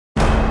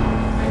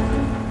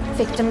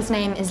Victim's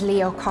name is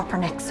Leo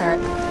Kopernik, sir.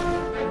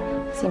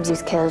 Seems he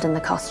was killed in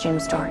the costume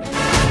store.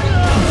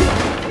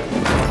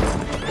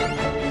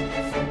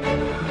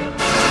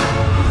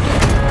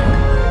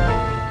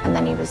 And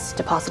then he was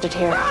deposited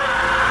here.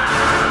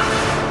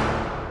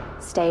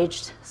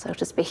 Staged, so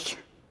to speak.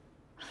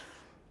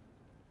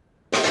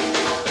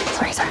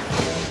 Sorry, sir.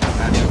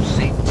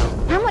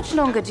 How much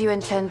longer do you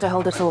intend to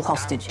hold us all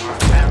hostage?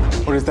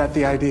 Or is that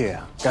the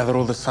idea? Gather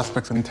all the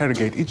suspects and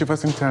interrogate each of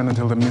us in turn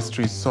until the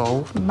mystery's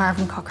solved?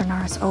 Marvin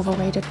Cocker-Norris,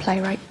 overrated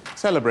playwright.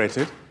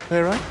 Celebrated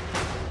playwright?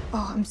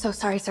 Oh, I'm so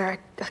sorry, sir.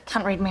 I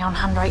can't read my own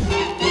handwriting.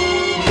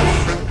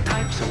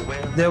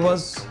 There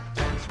was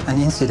an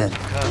incident.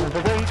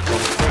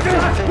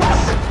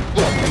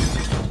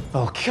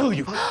 I'll kill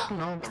you.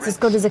 It's as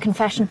good as a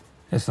confession.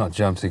 Let's not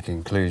jump to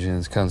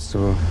conclusions,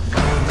 Constable.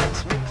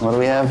 What do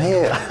we have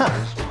here?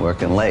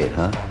 Working late,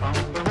 huh?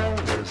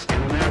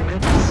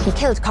 He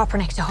killed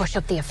Kopernik to hush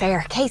up the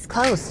affair. Case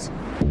closed.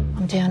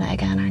 I'm doing it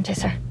again, aren't I,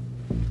 sir?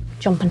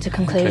 Jumping to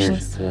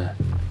conclusions. A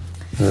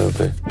little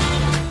bit.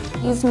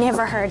 You've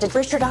never heard of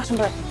Richard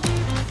Attenborough.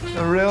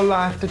 A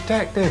real-life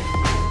detective.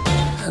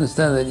 I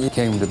understand that you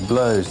came to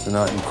blows the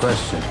night in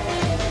question.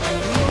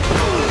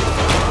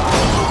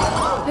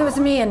 It was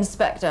me,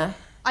 Inspector.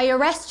 I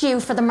arrest you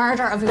for the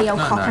murder of Leo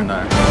Kopernik.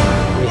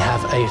 No. We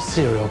have a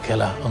serial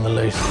killer on the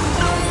loose.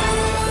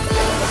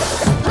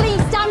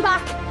 Please, stand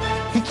back!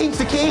 He keeps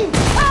the key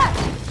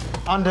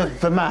under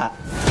the mat.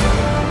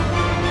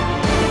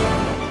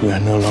 We are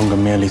no longer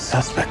merely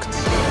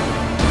suspects.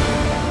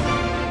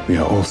 We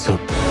are also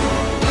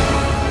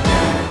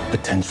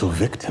potential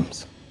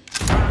victims.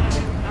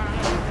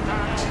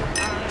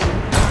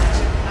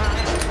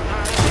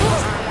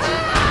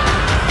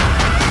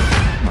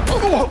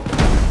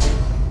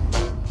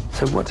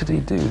 So what did he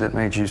do that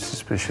made you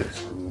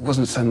suspicious? It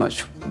wasn't so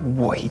much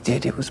what he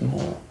did, it was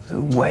more the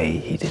way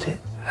he did it.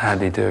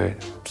 How'd he do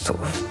it?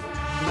 Sort of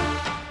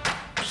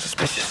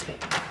suspiciously.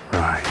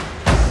 Right.